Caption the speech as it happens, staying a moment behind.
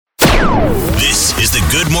is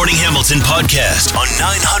the Good Morning Hamilton podcast on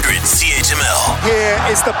 900 CHML. Here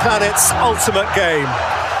is the planet's ultimate game.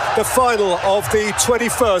 The final of the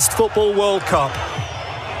 21st Football World Cup.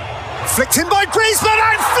 Flicked in by Griezmann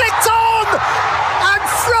and flicked on! And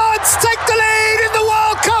France take the lead in the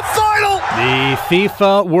World Cup final! The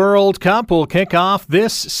FIFA World Cup will kick off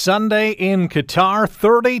this Sunday in Qatar.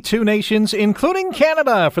 32 nations, including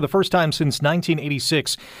Canada, for the first time since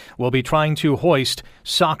 1986, will be trying to hoist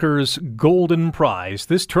soccer's golden prize.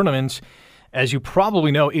 This tournament, as you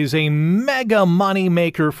probably know, is a mega money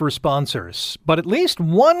maker for sponsors. But at least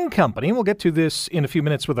one company, we'll get to this in a few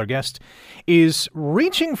minutes with our guest, is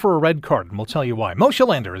reaching for a red card, and we'll tell you why. Moshe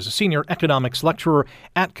Lander is a senior economics lecturer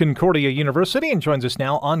at Concordia University and joins us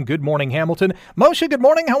now on Good Morning Hamilton. Moshe, good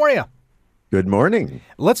morning. How are you? Good morning.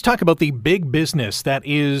 Let's talk about the big business that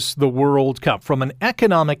is the World Cup. From an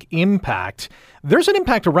economic impact, there's an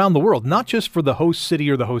impact around the world, not just for the host city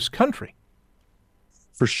or the host country.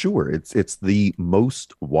 For sure. It's the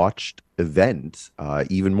most watched event,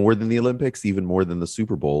 even more than the Olympics, even more than the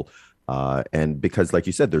Super Bowl. And because, like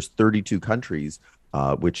you said, there's 32 countries,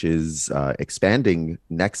 which is expanding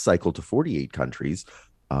next cycle to 48 countries.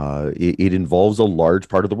 It involves a large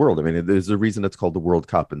part of the world. I mean, there's a reason it's called the World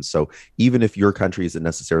Cup. And so even if your country isn't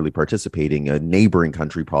necessarily participating, a neighboring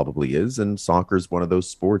country probably is. And soccer is one of those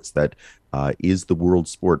sports that is the world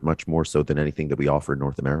sport much more so than anything that we offer in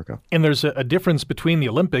North America. And there's a difference between the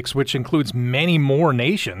Olympics, which includes many more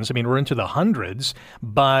nations. I mean, we're into the hundreds,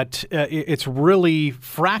 but it's really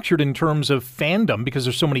fractured in terms of fandom because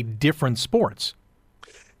there's so many different sports.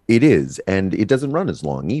 It is, and it doesn't run as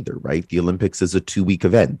long either, right? The Olympics is a 2-week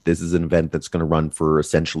event. This is an event that's going to run for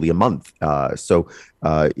essentially a month. So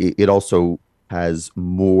it also has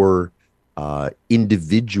more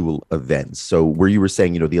individual events. So where you were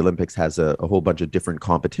saying, the Olympics has a whole bunch of different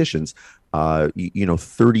competitions,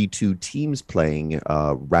 32 teams playing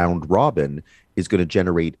round robin is going to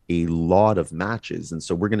generate a lot of matches. And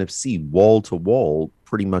so we're going to see wall to wall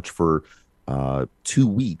pretty much for 2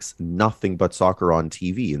 weeks, nothing but soccer on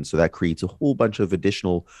TV. And so that creates a whole bunch of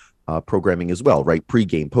additional programming as well, right?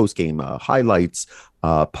 Pre-game, post-game, highlights,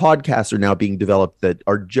 podcasts are now being developed that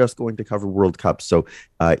are just going to cover World Cup. So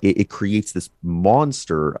it creates this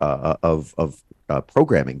monster of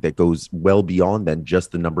programming that goes well beyond than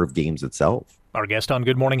just the number of games itself. Our guest on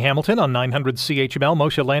Good Morning Hamilton on 900 CHML,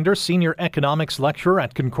 Moshe Lander, senior economics lecturer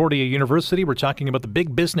at Concordia University. We're talking about the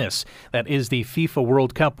big business that is the FIFA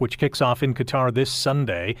World Cup, which kicks off in Qatar this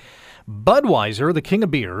Sunday. Budweiser, the king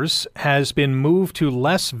of beers, has been moved to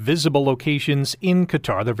less visible locations in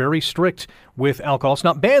Qatar. They're very strict with alcohol. It's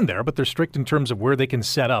not banned there, but they're strict in terms of where they can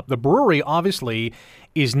set up. The brewery obviously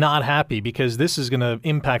is not happy because this is going to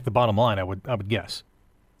impact the bottom line, I would guess.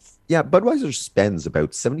 Yeah, Budweiser spends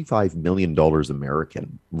about $75 million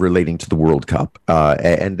American relating to the World Cup.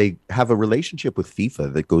 And they have a relationship with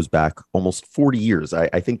FIFA that goes back almost 40 years.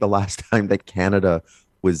 I think the last time that Canada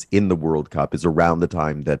was in the World Cup is around the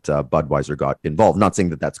time that Budweiser got involved. Not saying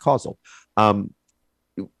that that's causal.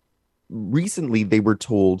 Recently, they were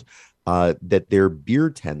told that their beer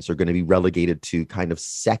tents are going to be relegated to kind of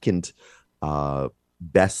second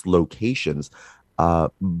best locations.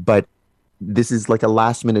 But this is like a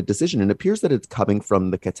last minute decision, and it appears that it's coming from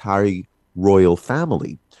the Qatari royal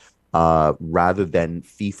family rather than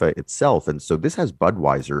FIFA itself. And so this has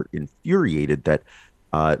Budweiser infuriated that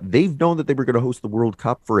they've known that they were going to host the World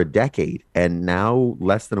Cup for a decade, and now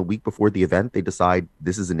less than a week before the event, they decide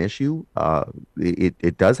this is an issue.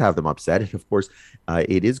 It does have them upset. And of course,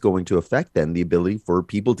 it is going to affect then the ability for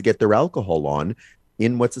people to get their alcohol on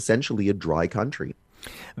in what's essentially a dry country.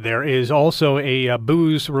 There is also a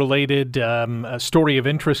booze-related story of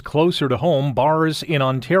interest closer to home. Bars in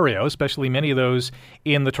Ontario, especially many of those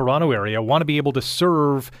in the Toronto area, want to be able to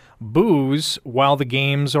serve booze while the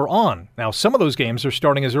games are on. Now, some of those games are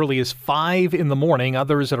starting as early as 5 in the morning,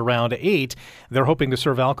 others at around 8. They're hoping to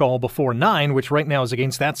serve alcohol before 9, which right now is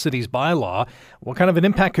against that city's bylaw. What kind of an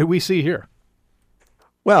impact could we see here?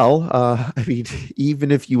 Well, I mean,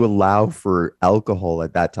 even if you allow for alcohol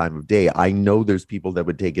at that time of day, I know there's people that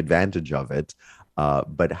would take advantage of it.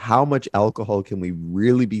 But how much alcohol can we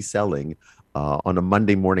really be selling on a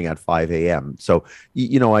Monday morning at 5 a.m.? So,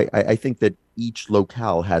 I think that each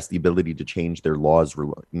locale has the ability to change their laws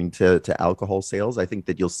relating to alcohol sales. I think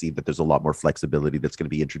that you'll see that there's a lot more flexibility that's going to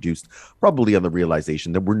be introduced, probably on the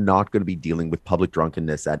realization that we're not going to be dealing with public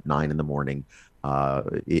drunkenness at 9 in the morning.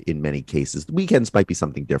 In many cases, the weekends might be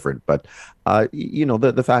something different, but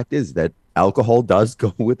the fact is that alcohol does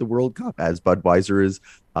go with the World Cup, as Budweiser is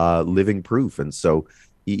living proof. And so,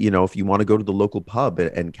 if you want to go to the local pub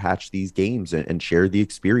and catch these games and share the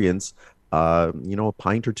experience, a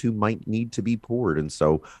pint or two might need to be poured. And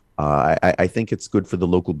so I think it's good for the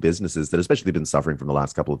local businesses that especially been suffering from the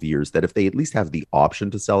last couple of years, that if they at least have the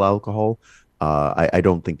option to sell alcohol, I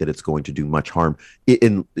don't think that it's going to do much harm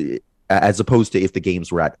as opposed to if the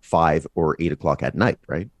games were at 5 or 8 o'clock at night,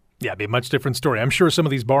 right? Yeah, it'd be a much different story. I'm sure some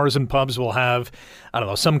of these bars and pubs will have,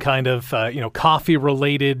 some kind of,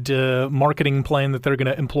 coffee-related marketing plan that they're going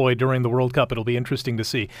to employ during the World Cup. It'll be interesting to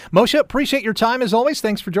see. Moshe, appreciate your time as always.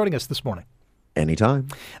 Thanks for joining us this morning. Anytime.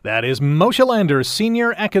 That is Moshe Lander,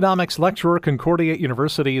 Senior Economics Lecturer, Concordia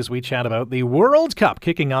University, as we chat about the World Cup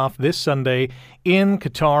kicking off this Sunday in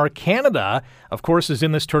Qatar. Canada, of course, is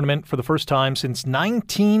in this tournament for the first time since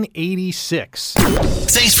 1986.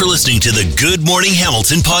 Thanks for listening to the Good Morning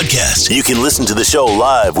Hamilton podcast. You can listen to the show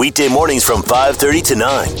live weekday mornings from 5:30 to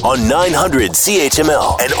 9 on 900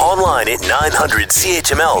 CHML and online at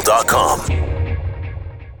 900CHML.com.